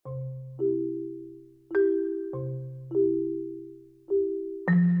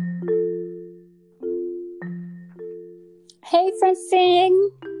Hey, Francine.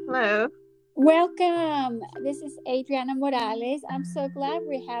 Hello. Welcome. This is Adriana Morales. I'm so glad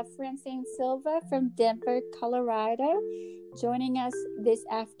we have Francine Silva from Denver, Colorado, joining us this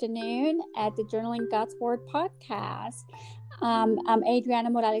afternoon at the Journaling God's Word podcast. I'm Adriana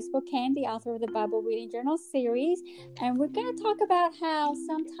Morales Bocan, the author of the Bible Reading Journal series, and we're going to talk about how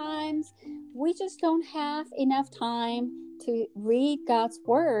sometimes we just don't have enough time to read God's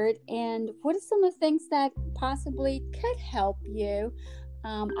Word, and what are some of the things that possibly could help you.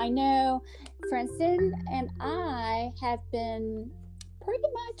 I know Francine and I have been pretty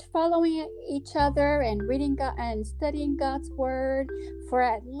much following each other and reading God and studying God's Word for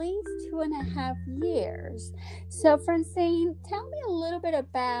at least 2.5 years. So, Francine, tell me a little bit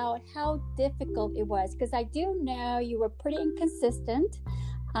about how difficult it was, because I do know you were pretty inconsistent.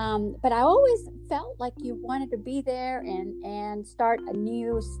 But I always felt like you wanted to be there and start a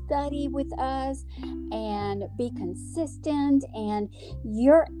new study with us and be consistent, and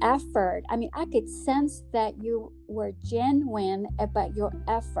your effort. I mean, I could sense that you were genuine about your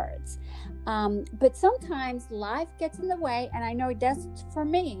efforts. But sometimes life gets in the way, and I know it does for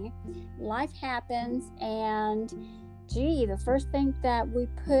me. Life happens, and the first thing that we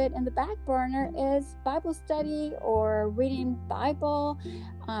put in the back burner is Bible study or reading Bible,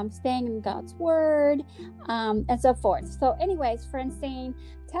 staying in God's Word, and so forth. So anyways, Francine,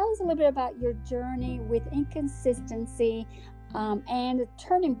 tell us a little bit about your journey with inconsistency and a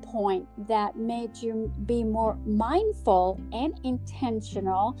turning point that made you be more mindful and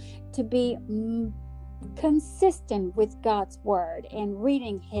intentional to be consistent with God's Word and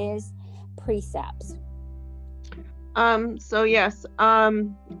reading His precepts. So yes,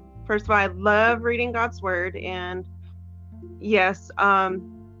 first of all, I love reading God's Word, and yes,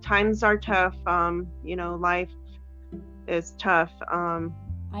 times are tough. Life is tough. I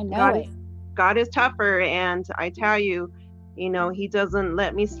know God is tougher, and I tell you, He doesn't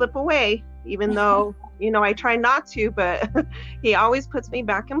let me slip away, even though, I try not to, but He always puts me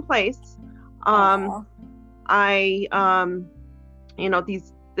back in place.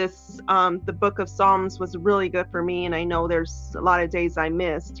 The book of Psalms was really good for me, and I know there's a lot of days I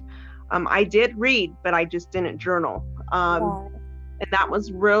missed. I did read, but I just didn't journal. And that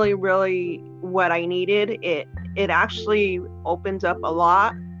was really, really what I needed. It actually opened up a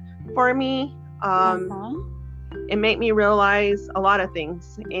lot for me. It made me realize a lot of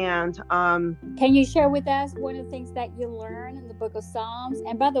things. And can you share with us one of the things that you learned in the book of Psalms?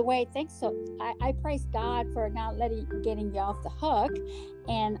 And by the way, thanks. So I praise God for not getting you off the hook,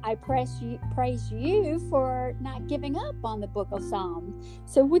 and I praise you for not giving up on the book of Psalms.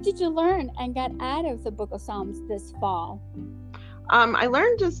 So what did you learn and got out of the book of Psalms this fall? I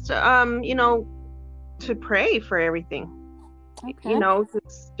learned just to pray for everything. Okay.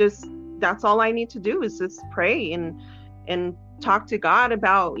 Just that's all I need to do is just pray and talk to God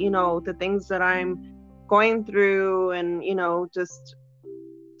about, the things that I'm going through, and, just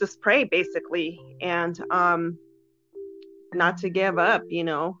pray basically, and not to give up,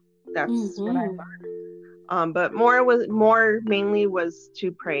 that's what I learned. But mainly was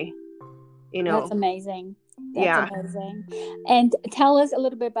to pray, That's amazing. That's amazing. And tell us a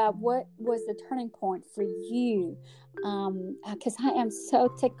little bit about what was the turning point for you, because I am so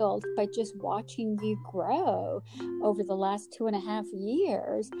tickled by just watching you grow over the last 2.5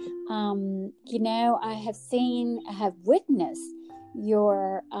 years. I have witnessed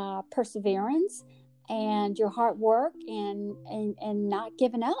your perseverance and your hard work and not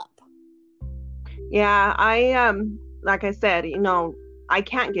giving up. Yeah, I like I said, I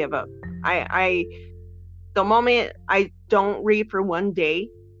can't give up. The moment I don't read for one day,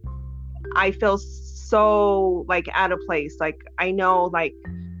 I feel so out of place. I know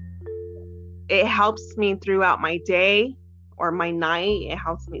it helps me throughout my day or my night. It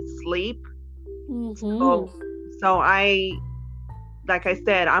helps me sleep. So I, like I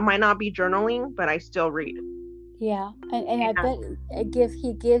said, I might not be journaling, but I still read. Yeah, and I bet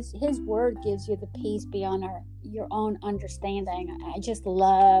His Word gives you the peace beyond your own understanding. I just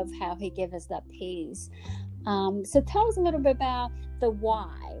love how He gives us that peace. So tell us a little bit about the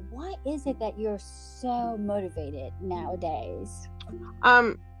why. Why is it that you're so motivated nowadays?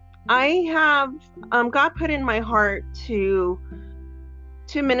 I have God put in my heart to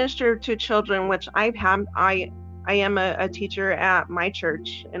minister to children, which I am a teacher at my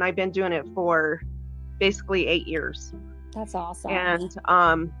church, and I've been doing it for basically 8 years. That's awesome. And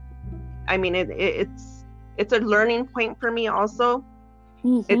I mean, it's a learning point for me also.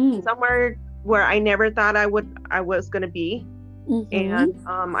 It's somewhere where I never thought I was going to be. And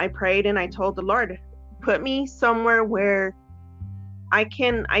I prayed and I told the Lord, put me somewhere where I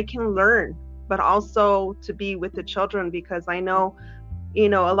can learn, but also to be with the children, because I know,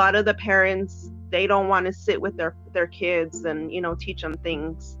 a lot of the parents, they don't want to sit with their kids and, teach them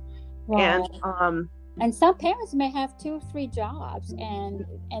things. Right. And some parents may have 2 or 3 jobs, and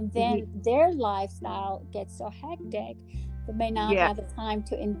then their lifestyle gets so hectic they may not have the time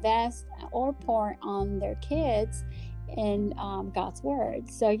to invest or pour on their kids in God's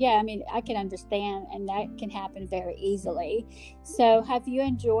word. So yeah, I mean, I can understand, and that can happen very easily. So have you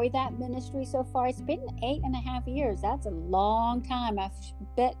enjoyed that ministry so far? It's been 8.5 years. That's a long time. I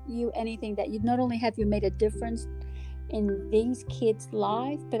bet you anything that you not only have you made a difference in these kids'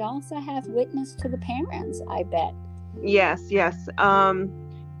 life, but also have witness to the parents, I bet. Yes.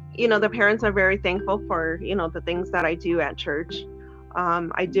 The parents are very thankful for, the things that I do at church.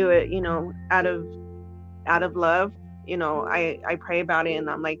 I do it, out of love. I pray about it, and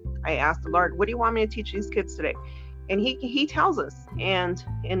I'm like, I ask the Lord, what do you want me to teach these kids today? And he tells us, and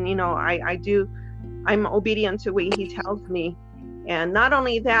I do, I'm obedient to what he tells me. And not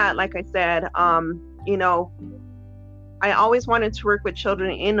only that, like I said, I always wanted to work with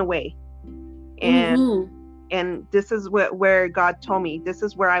children in a way. And this is where God told me, this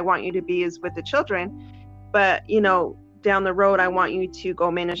is where I want you to be, is with the children. But, down the road, I want you to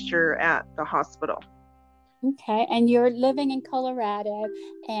go minister at the hospital. Okay. And you're living in Colorado,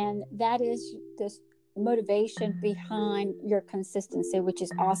 and that is this motivation behind your consistency, which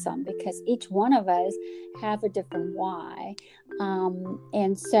is awesome, because each one of us have a different why.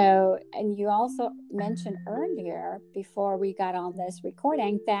 And you also mentioned earlier, before we got on this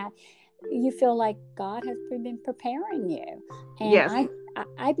recording, that you feel like God has been preparing you. And yes.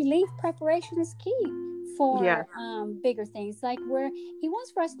 I believe preparation is key for bigger things, like where he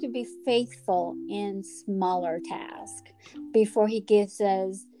wants for us to be faithful in smaller tasks before he gives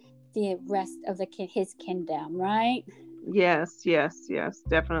us the rest of his kingdom, right? Yes,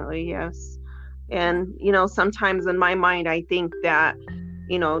 definitely, yes. And sometimes in my mind I think that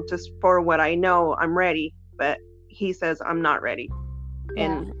just for what I know, I'm ready, but he says I'm not ready.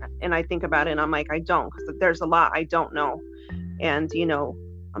 And I think about it, and I'm like, I don't, because there's a lot I don't know. And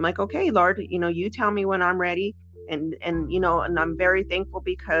I'm like, okay, Lord, you tell me when I'm ready. And I'm very thankful,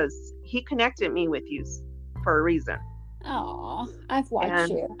 because he connected me with you for a reason. Oh, I've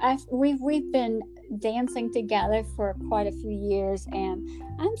watched you. We've been dancing together for quite a few years, and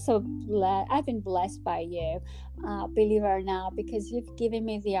I'm so blessed. I've been blessed by you, believe it or not, because you've given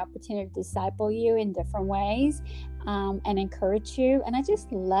me the opportunity to disciple you in different ways, and encourage you. And I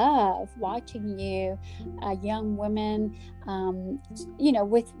just love watching you, a young woman,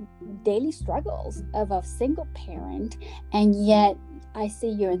 with daily struggles of a single parent, and yet I see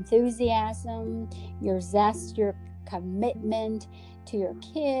your enthusiasm, your zest, your commitment to your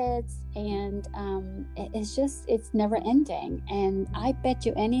kids, and it's never ending. And I bet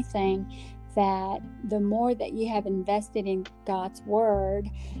you anything that the more that you have invested in God's word,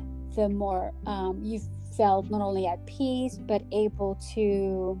 the more you've felt not only at peace, but able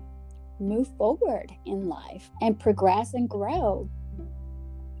to move forward in life and progress and grow.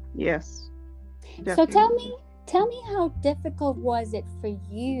 Yes, definitely. So tell me how difficult was it for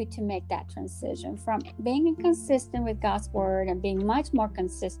you to make that transition from being inconsistent with God's word and being much more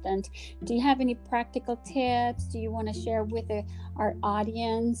consistent? Do you have any practical tips? Do you want to share with our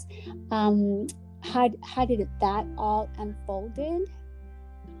audience? How did that all unfolded?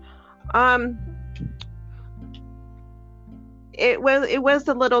 It was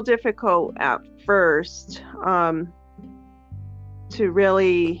a little difficult at first, to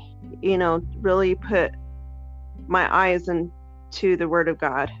really put my eyes into the word of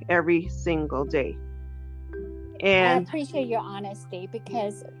God every single day. And I appreciate your honesty,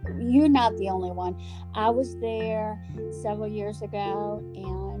 because you're not the only one. I was there several years ago,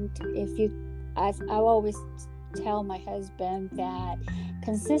 and I always tell my husband that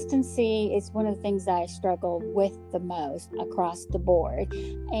consistency is one of the things that I struggle with the most across the board.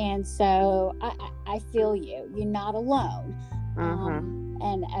 And so I feel you. You're not alone.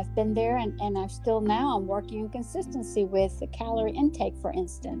 And I've been there, and I'm working on consistency with the calorie intake, for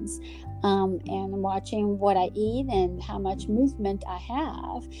instance, and I'm watching what I eat and how much movement I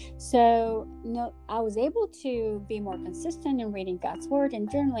have. So, I was able to be more consistent in reading God's word and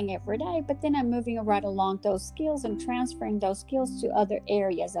journaling every day, but then I'm moving right along those skills and transferring those skills to other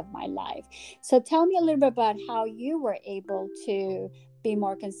areas of my life. So tell me a little bit about how you were able to be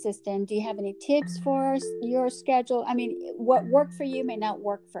more consistent. Do you have any tips for your schedule? I mean, what worked for you may not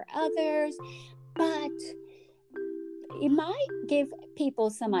work for others, but it might give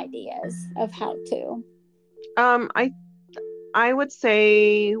people some ideas of how to. I would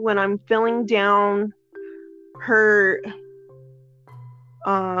say when I'm feeling down, hurt,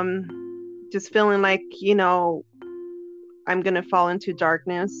 just feeling like, I'm going to fall into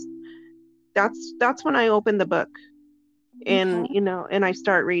darkness, that's when I open the book and, Okay. and I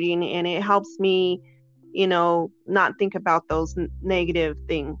start reading, and it helps me, not think about those negative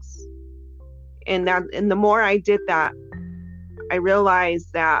things. And the more I did that, I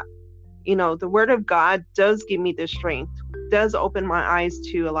realized that, the word of God does give me the strength, does open my eyes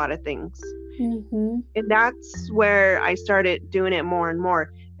to a lot of things. Mm-hmm. And that's where I started doing it more and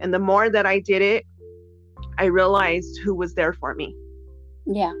more. And the more that I did it, I realized who was there for me.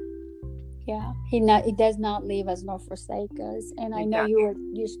 Yeah. He does not leave us nor forsake us. And I know Exactly.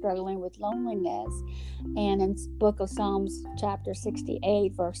 you're struggling with loneliness. And in book of Psalms chapter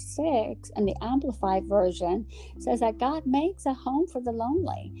 68 verse 6 in the Amplified version says that God makes a home for the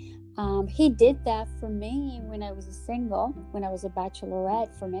lonely. He did that for me when I was when I was a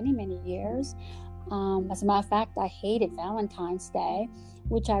bachelorette for many, many years. As a matter of fact, I hated Valentine's Day,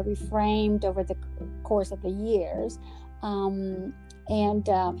 which I reframed over the course of the years. And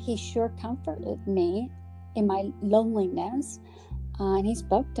he sure comforted me in my loneliness. And he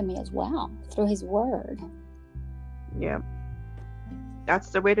spoke to me as well through his word. Yeah.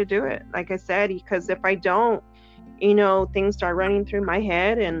 That's the way to do it. Like I said, because if I don't, things start running through my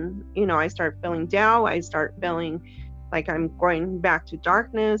head, and, I start feeling doubt. I start feeling like I'm going back to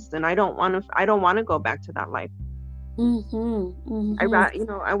darkness, and I don't want to go back to that life. Mm-hmm.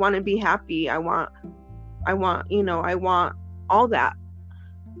 Mm-hmm. I want to be happy. I want all that.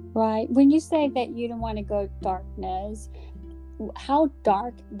 Right. When you say that you don't want to go darkness, how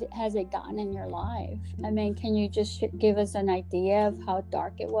dark has it gotten in your life? I mean, can you just give us an idea of how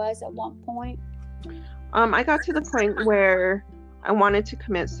dark it was at one point? I got to the point where I wanted to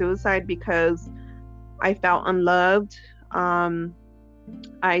commit suicide because I felt unloved.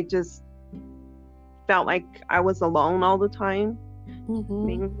 I just felt like I was alone all the time, Mm-hmm.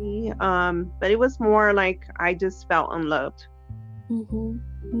 mainly. But it was more like I just felt unloved. Mm-hmm.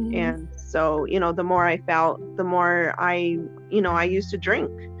 Mm-hmm. And so, the more I felt, the more I used to drink.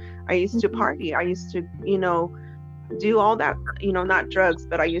 I used to party. I used to, do all that, not drugs,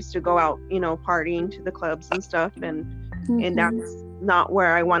 but I used to go out, partying to the clubs and stuff. And that's not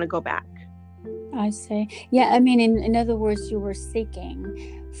where I want to go back. I see. Yeah, I mean, in other words, you were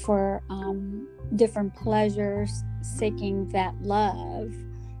seeking for different pleasures, seeking that love,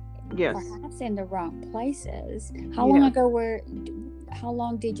 Yes. perhaps in the wrong places. How long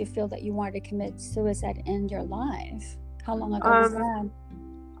did you feel that you wanted to commit suicide in your life? How long ago was that?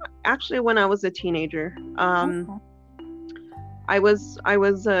 Actually, when I was a teenager. Okay. I was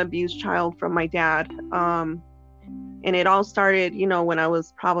an abused child from my dad. And it all started, when I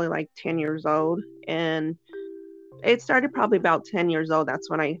was probably like 10 years old. And it started probably about 10 years old. That's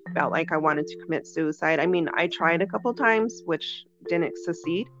when I felt like I wanted to commit suicide. I mean, I tried a couple times, which didn't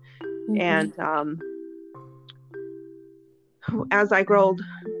succeed. And as I grew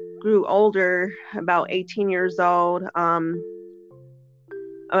older, about 18 years old, a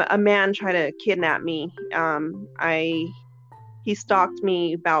man tried to kidnap me. He stalked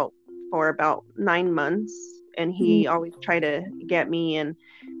me for about 9 months, and he always tried to get me. And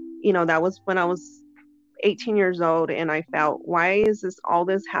that was when I was 18 years old, and I felt, why is all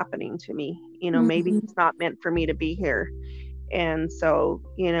this happening to me? Maybe it's not meant for me to be here. And so,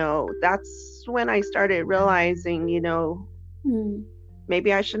 that's when I started realizing,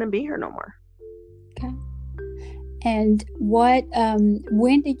 maybe I shouldn't be here no more. Okay. And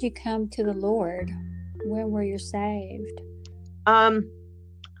when did you come to the Lord? When were you saved?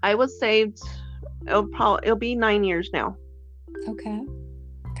 I was saved, it'll be 9 years now. Okay.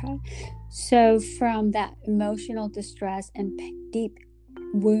 So from that emotional distress and deep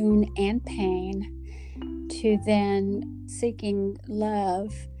wound and pain to then seeking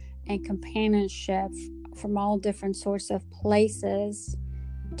love and companionship from all different sorts of places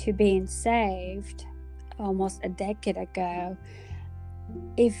to being saved almost a decade ago,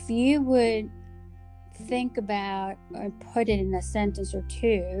 if you would think about or put it in a sentence or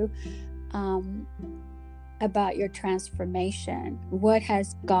two about your transformation, what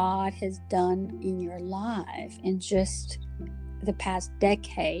God has done in your life in just the past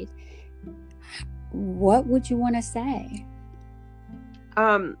decade, what would you want to say?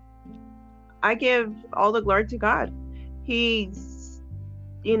 I give all the glory to God. He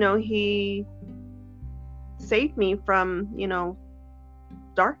saved me from,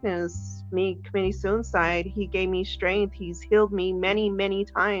 darkness, me committing suicide. He gave me strength. He's healed me many, many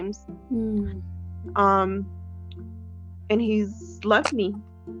times. And he's loved me.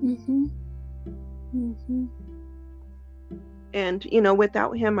 And,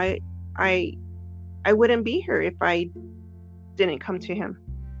 without him, I wouldn't be here if I didn't come to him.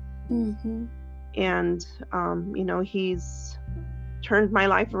 Mm-hmm. And, he's turned my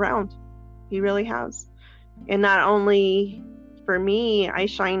life around. He really has. And not only for me, I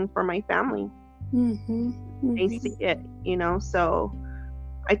shine for my family. Mm-hmm. They Mm-hmm. see it, so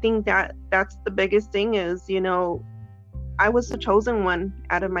I think that's the biggest thing is, I was the chosen one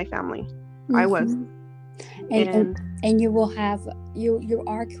out of my family. I was. And you will have, you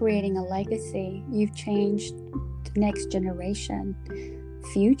are creating a legacy. You've changed the next generation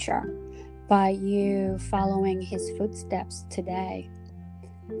future by you following his footsteps today.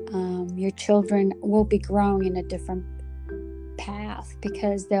 Your children will be growing in a different path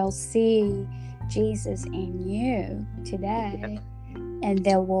because they'll see Jesus in you today, and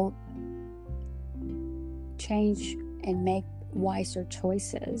they will change and make wiser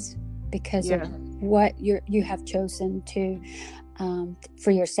choices because of what you have chosen to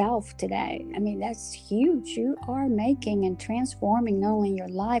for yourself today. I mean, that's huge. You are making and transforming not only your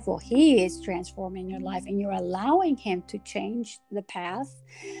life, well, he is transforming your life, and you're allowing him to change the path.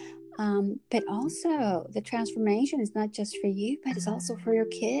 But also the transformation is not just for you, but it's also for your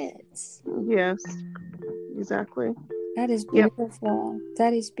kids. Yes, exactly. That is beautiful. Yep.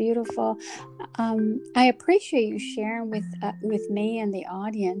 That is beautiful. I appreciate you sharing with me and the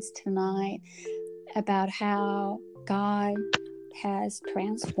audience tonight about how God has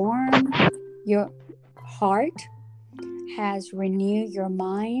transformed your heart, has renewed your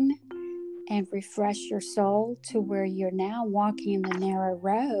mind, and refreshed your soul to where you're now walking in the narrow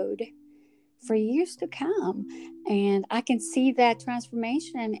road for years to come. And I can see that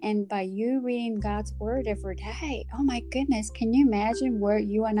transformation. And by you reading God's word every day, oh my goodness, can you imagine where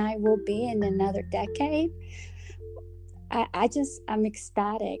you and I will be in another decade? I'm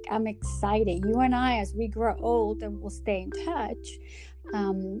ecstatic. I'm excited. You and I, as we grow old and we'll stay in touch,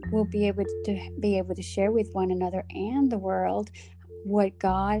 we'll be able to share with one another and the world what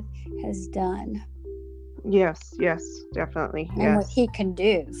God has done. Yes, definitely. And what he can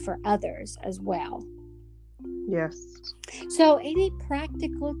do for others as well. Yes. So, any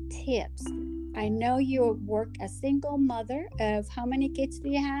practical tips? I know you work a single mother of how many kids do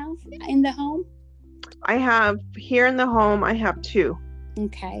you have in the home? I have here in the home, I have 2.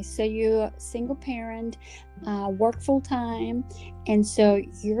 Okay, so you're a single parent, work full time, and so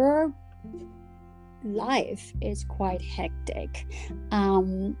your life is quite hectic.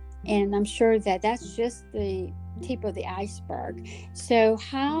 And I'm sure that's just the tip of the iceberg. So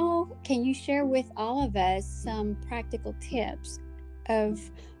how can you share with all of us some practical tips of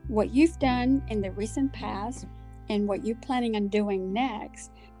what you've done in the recent past and what you're planning on doing next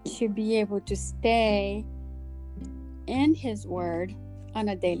to be able to stay in his word on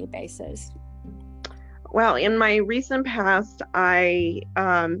a daily basis? Well, in my recent past, I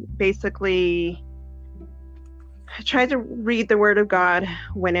basically tried to read the Word of God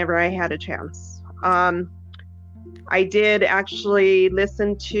whenever I had a chance. I did actually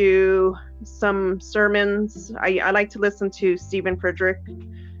listen to some sermons. I like to listen to Stephen Frederick.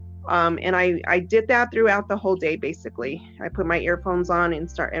 And I did that throughout the whole day, basically. I put my earphones on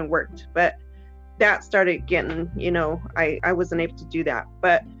and worked. But that started getting, I wasn't able to do that.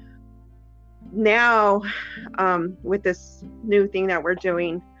 But now, with this new thing that we're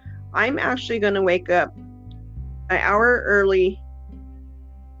doing, I'm actually going to wake up an hour early,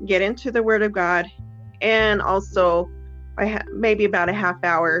 get into the Word of God, and also maybe about a half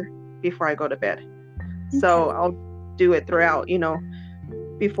hour before I go to bed. Okay. So I'll do it throughout,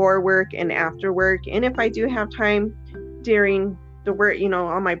 before work and after work. And if I do have time during the work,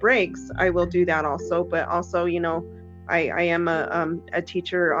 on my breaks, I will do that also. But also, I am a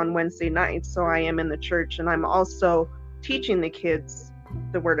teacher on Wednesday nights, so I am in the church, and I'm also teaching the kids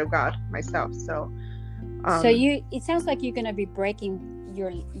the Word of God myself. So it sounds like you're going to be breaking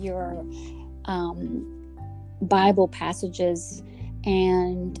your Bible passages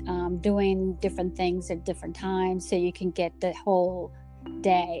and doing different things at different times so you can get the whole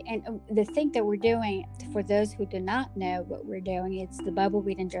day. And the thing that we're doing, for those who do not know what we're doing, it's the Bible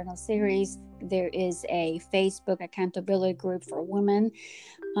Reading Journal series. There is a Facebook accountability group for women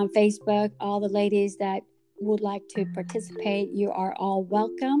on Facebook. All the ladies that would like to participate, you are all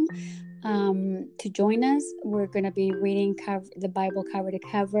welcome to join us. We're going to be reading the Bible cover to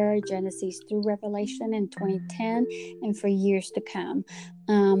cover, Genesis through Revelation in 2010 and for years to come.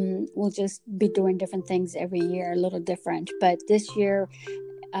 We'll just be doing different things every year, a little different. But this year,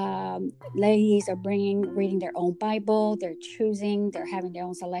 ladies are reading their own Bible. They're having their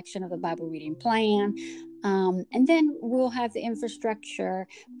own selection of the Bible reading plan. And then we'll have the infrastructure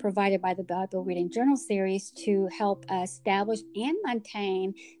provided by the Bible Reading Journal series to help establish and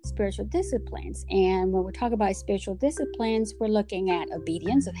maintain spiritual disciplines. And when we talk about spiritual disciplines, we're looking at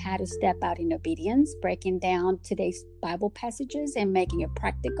obedience, of how to step out in obedience, breaking down today's Bible passages and making it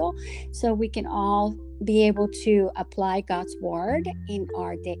practical so we can all be able to apply God's word in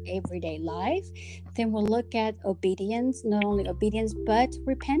our everyday life. Then we'll look at obedience, not only obedience, but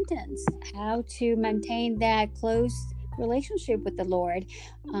repentance, how to maintain that close relationship with the Lord,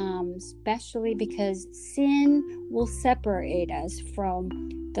 especially because sin will separate us from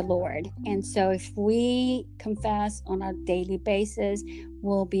the Lord. And so if we confess on a daily basis,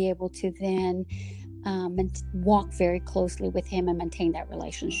 we'll be able to then and walk very closely with him and maintain that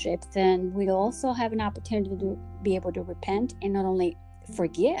relationship. Then we'll also have an opportunity to be able to repent and not only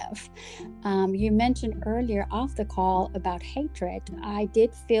forgive. You mentioned earlier off the call about hatred. I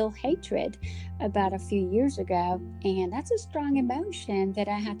did feel hatred about a few years ago, and that's a strong emotion that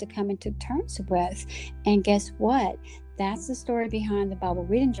I had to come into terms with. And guess what? That's the story behind the Bible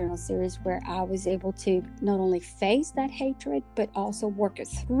Reading Journal series, where I was able to not only face that hatred, but also work it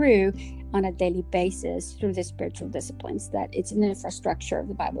through on a daily basis through the spiritual disciplines. That it's an infrastructure of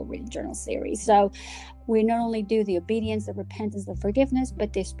the Bible Reading Journal series. So we not only do the obedience, the repentance, the forgiveness,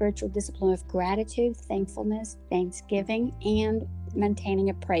 but the spiritual discipline of gratitude, thankfulness, thanksgiving, and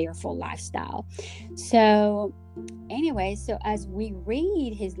maintaining a prayerful lifestyle. So anyway, so as we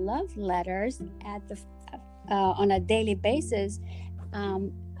read his love letters at the on a daily basis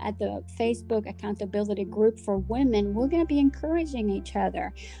at the Facebook accountability group for women, we're going to be encouraging each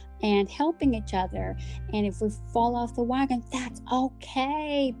other and helping each other. And if we fall off the wagon, that's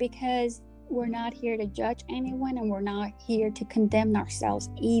okay, because we're not here to judge anyone, and we're not here to condemn ourselves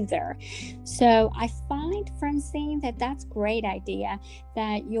either. So I find, Francine, that that's a great idea,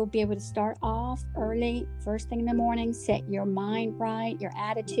 that you'll be able to start off early, first thing in the morning, set your mind right, your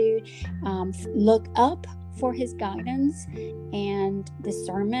attitude, look up for his guidance and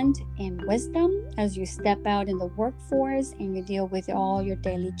discernment and wisdom as you step out in the workforce and you deal with all your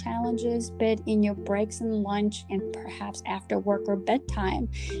daily challenges. But in your breaks and lunch and perhaps after work or bedtime,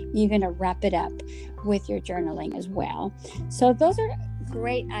 you're going to wrap it up with your journaling as well. So those are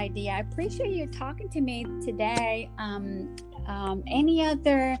great idea. I appreciate you talking to me today. Any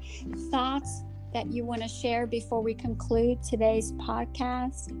other thoughts that you want to share before we conclude today's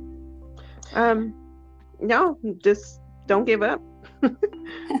podcast? No, just don't give up.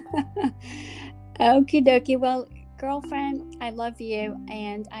 Okie dokie. Well, girlfriend, I love you,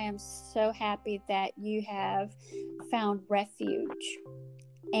 and I am so happy that you have found refuge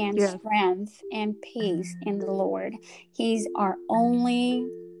and strength and peace in the Lord. He's our only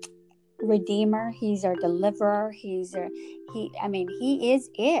Redeemer. He's our deliverer. He is it.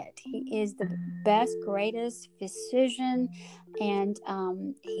 He is the best, greatest physician, and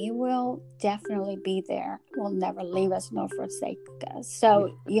he will definitely be there. Will never leave us nor forsake us.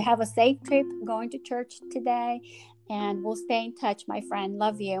 So you have a safe trip going to church today, and we'll stay in touch, my friend.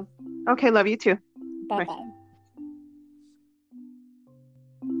 Love you. Okay, love you too. Bye-bye.